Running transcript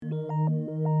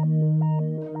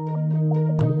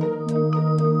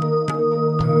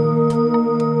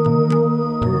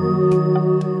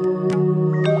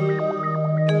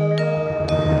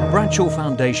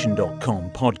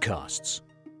BradshawFoundation.com podcasts.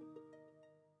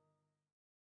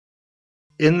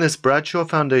 In this Bradshaw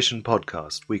Foundation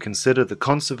podcast, we consider the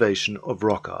conservation of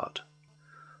rock art.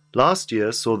 Last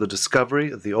year saw the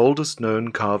discovery of the oldest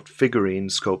known carved figurine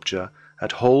sculpture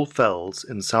at Hohl Fels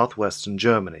in southwestern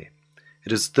Germany.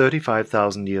 It is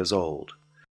 35,000 years old.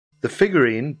 The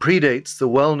figurine predates the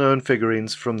well-known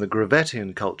figurines from the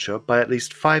Gravettian culture by at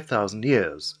least 5,000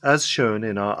 years, as shown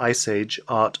in our Ice Age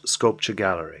art sculpture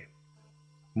gallery.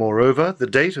 Moreover, the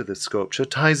date of this sculpture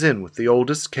ties in with the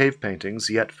oldest cave paintings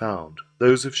yet found,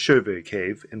 those of Chauvet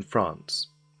Cave in France.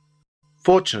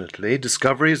 Fortunately,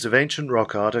 discoveries of ancient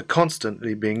rock art are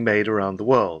constantly being made around the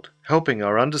world, helping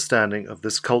our understanding of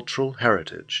this cultural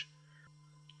heritage.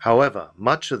 However,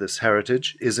 much of this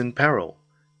heritage is in peril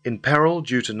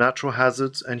due to natural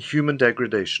hazards and human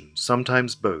degradation,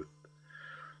 sometimes both.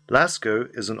 Lascaux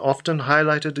is an often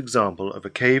highlighted example of a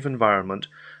cave environment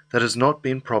that has not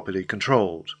been properly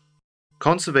controlled.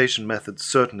 Conservation methods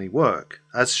certainly work,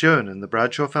 as shown in the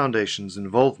Bradshaw Foundation's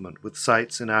involvement with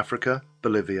sites in Africa,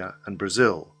 Bolivia, and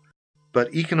Brazil.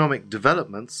 But economic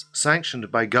developments sanctioned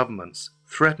by governments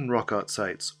threaten rock art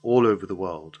sites all over the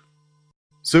world.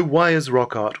 So why is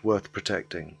rock art worth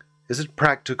protecting? Is it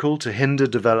practical to hinder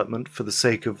development for the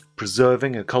sake of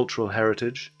preserving a cultural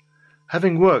heritage?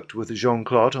 Having worked with Jean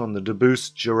Clottes on the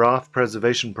Debouche giraffe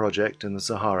preservation project in the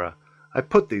Sahara, I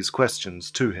put these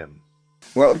questions to him.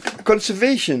 Well,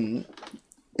 conservation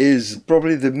is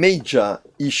probably the major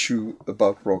issue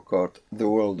about rock art the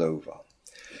world over,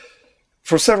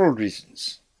 for several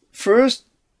reasons. First,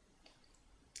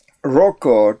 rock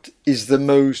art is the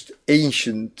most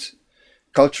ancient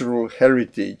cultural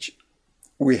heritage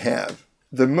we have,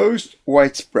 the most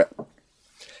widespread,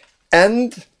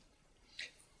 and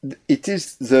it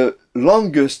is the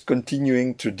longest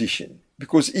continuing tradition.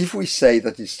 Because if we say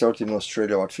that it started in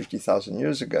Australia about 50,000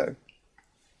 years ago,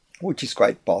 which is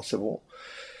quite possible,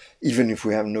 even if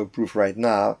we have no proof right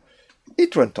now,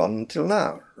 it went on until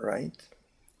now, right?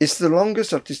 It's the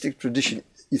longest artistic tradition.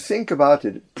 You think about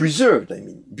it, preserved,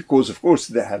 because of course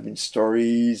there have been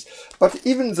stories, but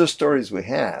even the stories we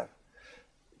have,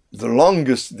 the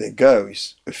longest they go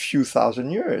is a few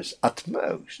thousand years at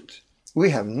most.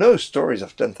 We have no stories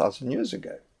of 10,000 years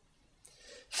ago.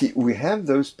 See, we have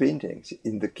those paintings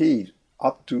in the cave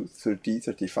up to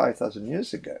 35,000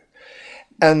 years ago.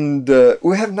 And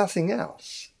we have nothing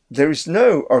else. There is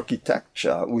no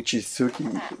architecture which is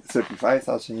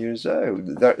 35,000 years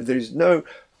old. There is no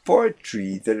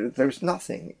poetry. There is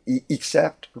nothing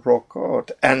except rock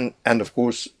art and of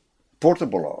course,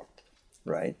 portable art,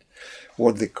 right?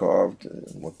 What they carved,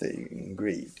 what they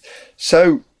engraved.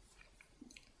 So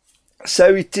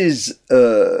it is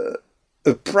a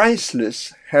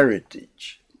priceless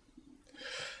heritage.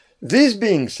 This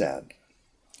being said,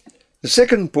 the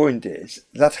second point is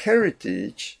that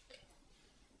heritage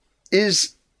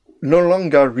is no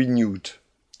longer renewed.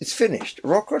 It's finished.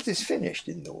 Rock art is finished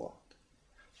in the world.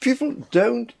 People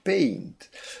don't paint.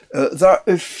 There are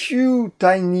a few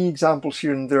tiny examples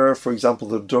here and there. For example,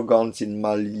 the Dogons in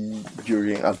Mali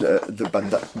at the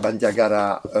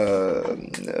Bandiagara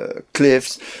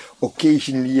cliffs.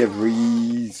 Occasionally,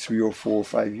 every 3 or 4 or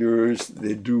 5 years,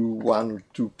 they do 1 or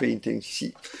 2 paintings. You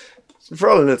see, it's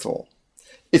very little.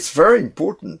 It's very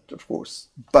important, of course,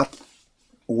 but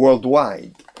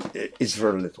worldwide, it's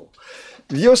very little.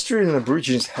 The Australian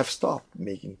Aborigines have stopped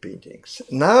making paintings.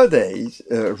 Nowadays,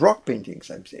 rock paintings,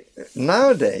 I'm saying.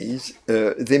 Nowadays,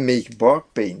 they make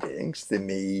bark paintings. They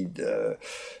made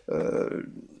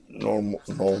normal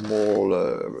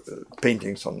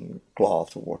paintings on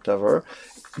cloth or whatever,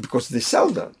 because they sell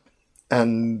them.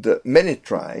 And many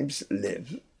tribes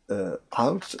live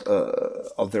out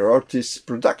of their artists'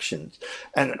 productions.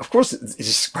 And of course, it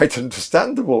is quite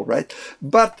understandable, right?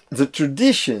 But the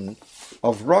tradition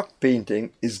of rock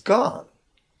painting is gone.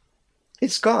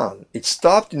 It's gone. It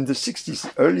stopped in the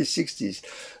 60s, early 60s.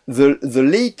 The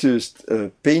latest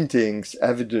paintings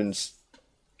evidence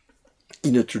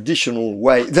in a traditional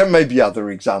way. There may be other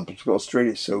examples.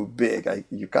 Australia is so big,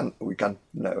 we can't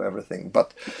know everything.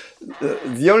 But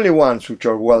the only ones which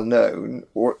are well known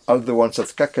are the ones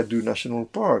at Kakadu National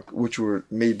Park, which were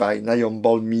made by Nayam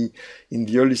Balmi in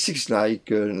the early 60s, like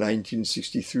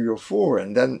 1963 or 4,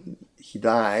 and then he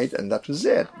died, and that was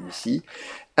it. You see,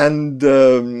 and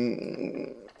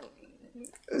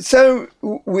so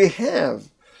we have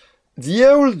the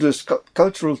oldest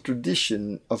cultural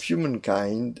tradition of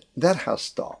humankind that has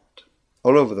stopped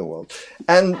all over the world.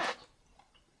 And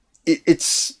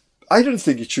I don't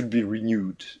think it should be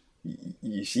renewed.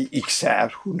 You see,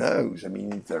 except, who knows? I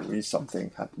mean, if there is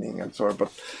something happening, I'm sorry,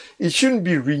 but it shouldn't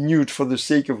be renewed for the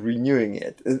sake of renewing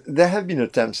it. There have been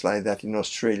attempts like that in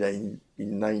Australia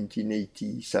in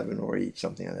 1987 or 8,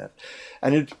 something like that.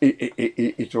 And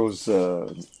it was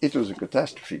a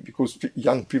catastrophe, because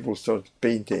young people started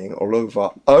painting all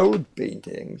over old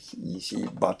paintings, you see,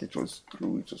 but it was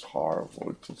cruel, it was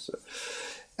horrible,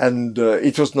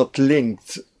 it was not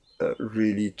linked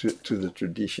really to the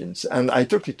traditions. And I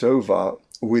took it over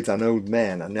with an old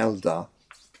man, an elder,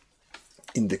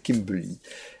 in the Kimberley,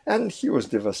 and he was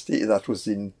devastated. That was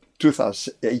in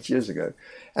 8 years ago,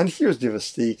 and he was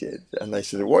devastated. And I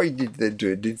said, why did they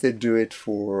do it? Did they do it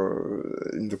for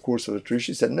in the course of the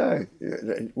tradition? He said, no.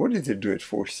 What did they do it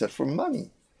for? He said, for money.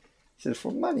 He said,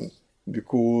 for money,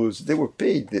 because they were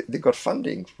paid. They got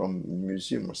funding from the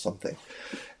museum or something.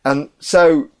 And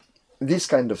so this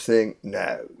kind of thing,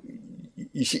 no.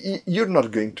 You see, you're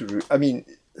not going to, I mean,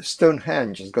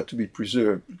 Stonehenge has got to be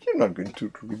preserved. You're not going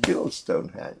to rebuild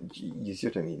Stonehenge, you see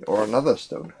what I mean, or another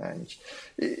Stonehenge.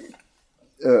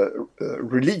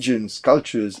 Religions,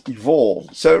 cultures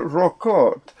evolve. So rock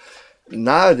art,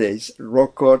 nowadays,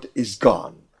 rock art is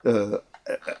gone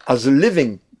as a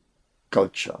living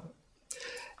culture.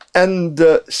 And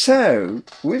so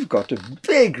we've got a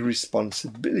big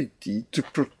responsibility to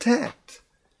protect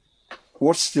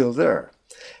what's still there.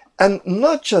 And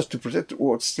not just to protect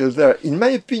what's still there. In my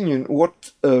opinion,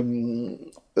 what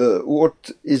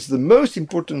is the most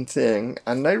important thing,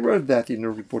 and I wrote that in a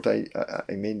report I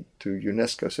made to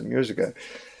UNESCO some years ago,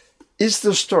 is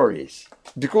the stories.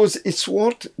 Because it's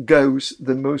what goes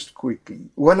the most quickly.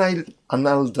 When an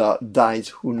elder dies,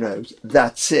 who knows?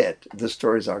 That's it. The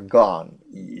stories are gone,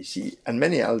 you see. And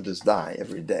many elders die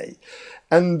every day.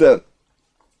 And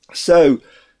so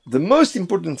the most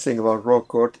important thing about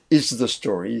rock art is the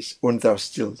stories when they're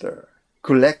still there,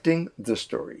 collecting the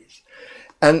stories.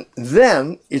 And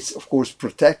then it's, of course,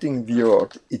 protecting the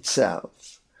art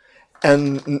itself,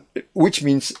 and which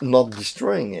means not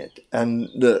destroying it. And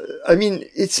I mean,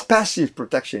 it's passive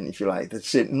protection, if you like.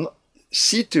 That's it.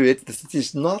 See to it that it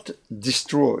is not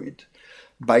destroyed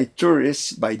by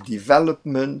tourists, by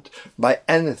development, by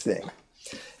anything.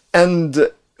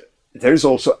 And there is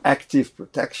also active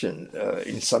protection.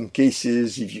 In some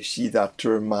cases, if you see that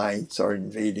termites are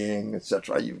invading,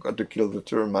 etc., you've got to kill the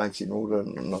termites in order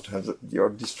not to have the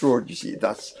art destroyed. You see,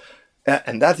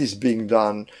 and that is being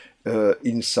done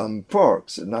in some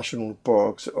parks, national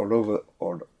parks all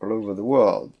over the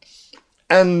world.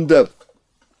 And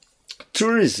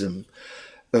tourism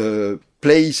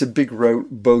plays a big role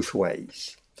both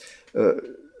ways.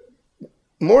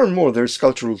 More and more there's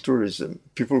cultural tourism,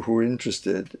 people who are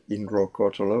interested in rock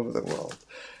art all over the world.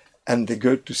 And they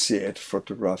go to see it,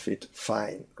 photograph it,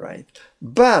 fine, right?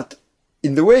 But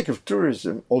in the wake of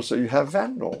tourism, also you have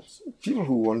vandals, people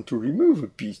who want to remove a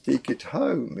piece, take it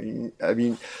home,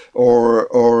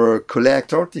 or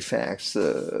collect artifacts.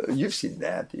 You've seen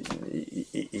that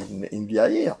in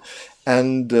Zaire.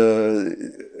 And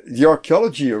the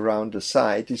archaeology around the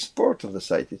site is part of the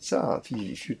site itself.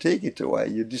 If you take it away,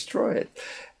 you destroy it.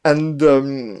 And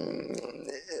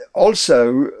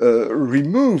also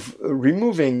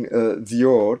removing the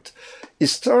art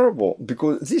is terrible,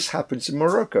 because this happens in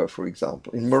Morocco, for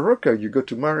example. In Morocco, you go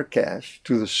to Marrakesh,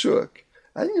 to the souk,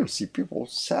 and you'll see people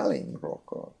selling rock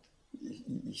art,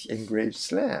 engraved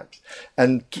slabs.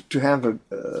 And to have a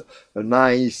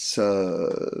nice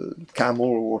camel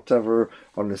or whatever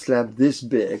on a slab this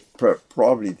big,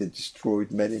 probably they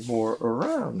destroyed many more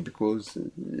around because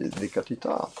they cut it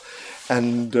off.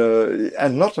 And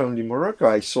not only Morocco,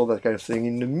 I saw that kind of thing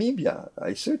in Namibia.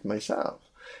 I saw it myself.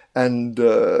 And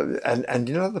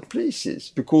in other places,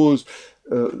 because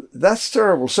that's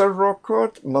terrible. So rock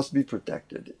art must be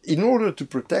protected. In order to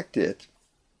protect it,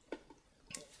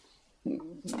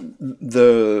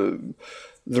 the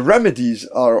remedies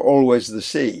are always the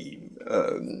same.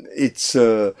 It's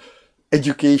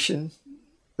education.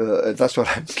 That's what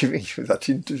I'm giving you that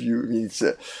interview. It's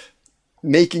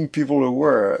making people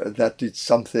aware that it's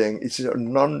a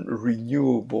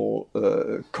non-renewable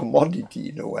commodity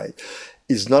in a way.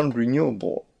 Is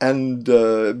non-renewable, and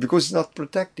because it's not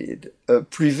protected,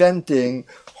 preventing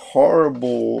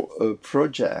horrible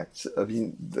projects. I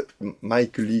mean, my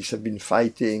colleagues have been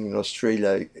fighting in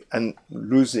Australia and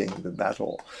losing the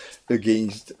battle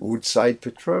against Woodside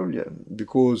Petroleum,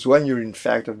 because when you're in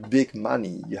fact of big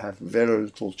money, you have very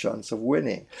little chance of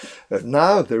winning.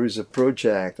 Now there is a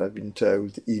project, I've been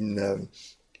told, in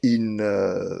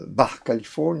Baja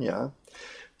California,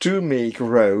 to make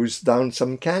roads down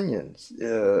some canyons.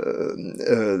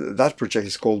 That project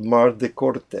is called Mar de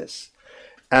Cortes.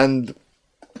 And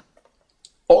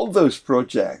all those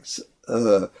projects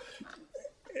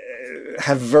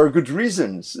have very good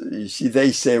reasons. You see,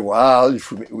 they say, well,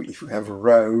 if we have a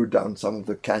road down some of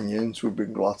the canyons, we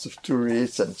bring lots of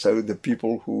tourists, and so the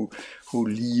people who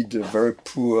lead very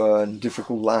poor and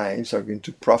difficult lives are going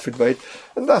to profit by it.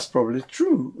 And that's probably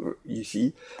true, you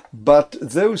see. But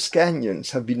those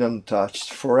canyons have been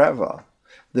untouched forever.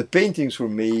 The paintings were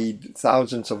made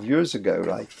thousands of years ago,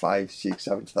 like 5, 6,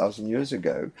 7,000 years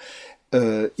ago,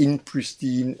 in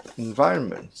pristine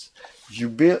environments.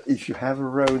 If you have a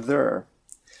road there,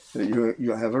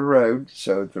 you have a road,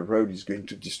 so the road is going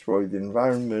to destroy the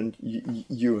environment.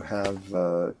 You have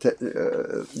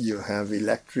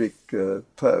electric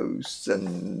posts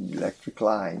and electric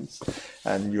lines,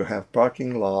 and you have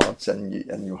parking lots, and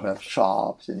you have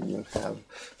shops, and you have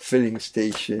filling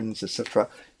stations, etc.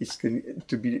 It's going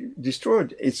to be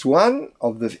destroyed. It's one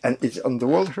of the, and it's on the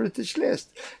World Heritage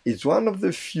List. It's one of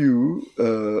the few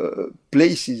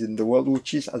places in the world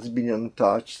which has been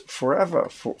untouched forever,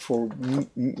 for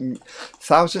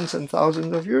thousands and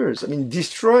thousands of years. I mean,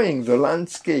 destroying the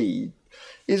landscape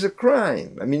is a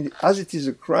crime. I mean, as it is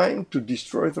a crime to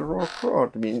destroy the rock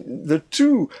art. I mean, the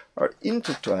two are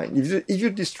intertwined. If you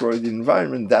destroy the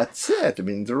environment, that's it. I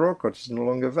mean, the rock art is no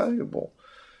longer valuable.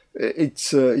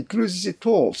 It loses it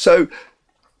all. So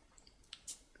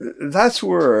that's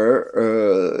where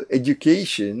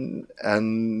education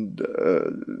and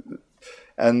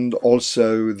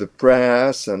also the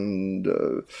press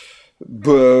and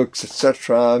books,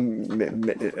 etc.,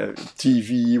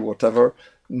 TV, whatever,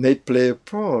 may play a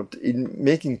part in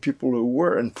making people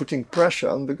aware and putting pressure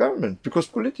on the government, because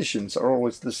politicians are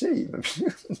always the same.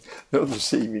 They're the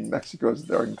same in Mexico as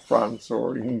they're in France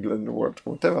or England or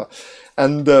whatever.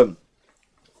 And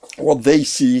what they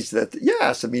see is that,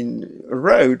 yes, I mean, a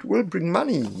road will bring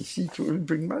money. You see, it will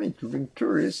bring money to bring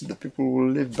tourists. The people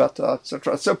will live better,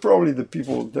 etc. So probably the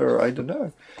people there, I don't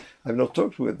know. I've not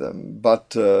talked with them, but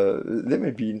they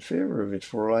may be in favor of it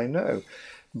for all I know.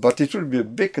 But it will be a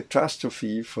big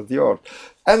catastrophe for the art.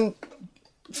 And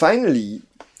finally,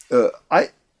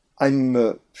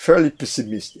 I'm fairly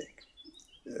pessimistic,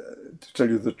 to tell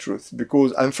you the truth,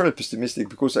 because I'm fairly pessimistic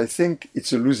because I think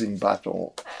it's a losing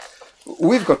battle.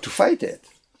 We've got to fight it.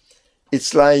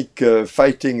 It's like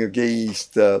fighting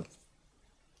against the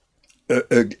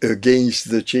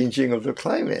changing of the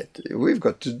climate. We've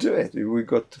got to do it. We've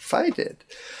got to fight it.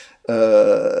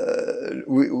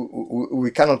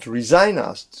 We cannot resign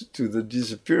us to the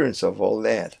disappearance of all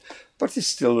that, but it's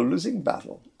still a losing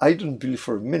battle. I don't believe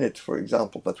for a minute, for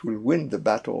example, that we'll win the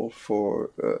battle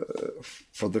for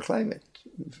the climate.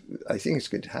 I think it's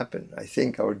going to happen. I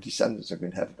think our descendants are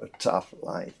going to have a tough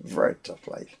life, very tough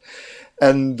life.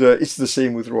 And it's the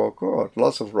same with rock art.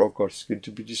 Lots of rock art is going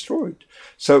to be destroyed.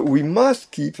 So we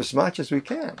must keep as much as we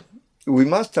can. We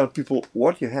must tell people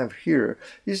what you have here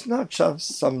is not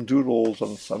just some doodles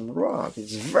on some rock.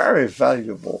 It's very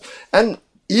valuable. And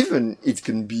even it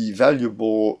can be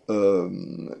valuable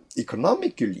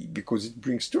economically because it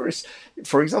brings tourists.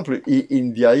 For example,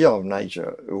 in the Isle of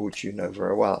Niger, which you know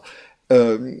very well,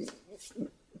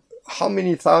 how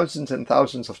many thousands and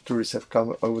thousands of tourists have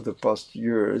come over the past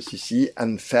years, you see,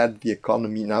 and fed the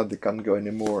economy. Now they can't go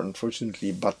anymore,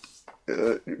 unfortunately, but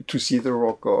to see the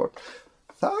rock art.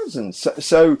 Thousands.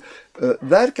 So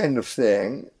that kind of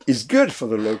thing is good for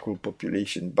the local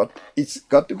population, but it's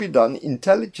got to be done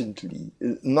intelligently,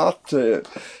 not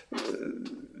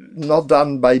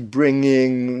done by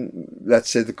bringing, let's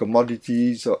say, the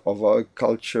commodities of our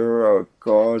culture, our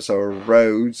cars, our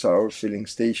roads, our filling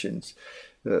stations,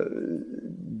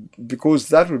 because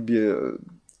that would be a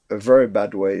very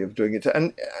bad way of doing it.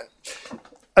 And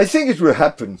I think it will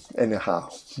happen anyhow,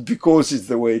 because it's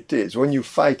the way it is. When you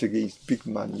fight against big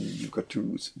money, you've got to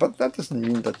lose. But that doesn't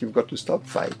mean that you've got to stop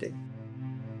fighting.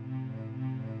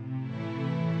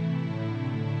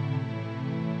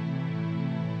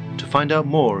 To find out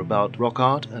more about rock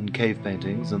art and cave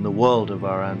paintings and the world of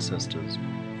our ancestors,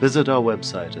 visit our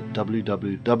website at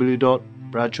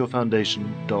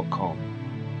www.bradshawfoundation.com.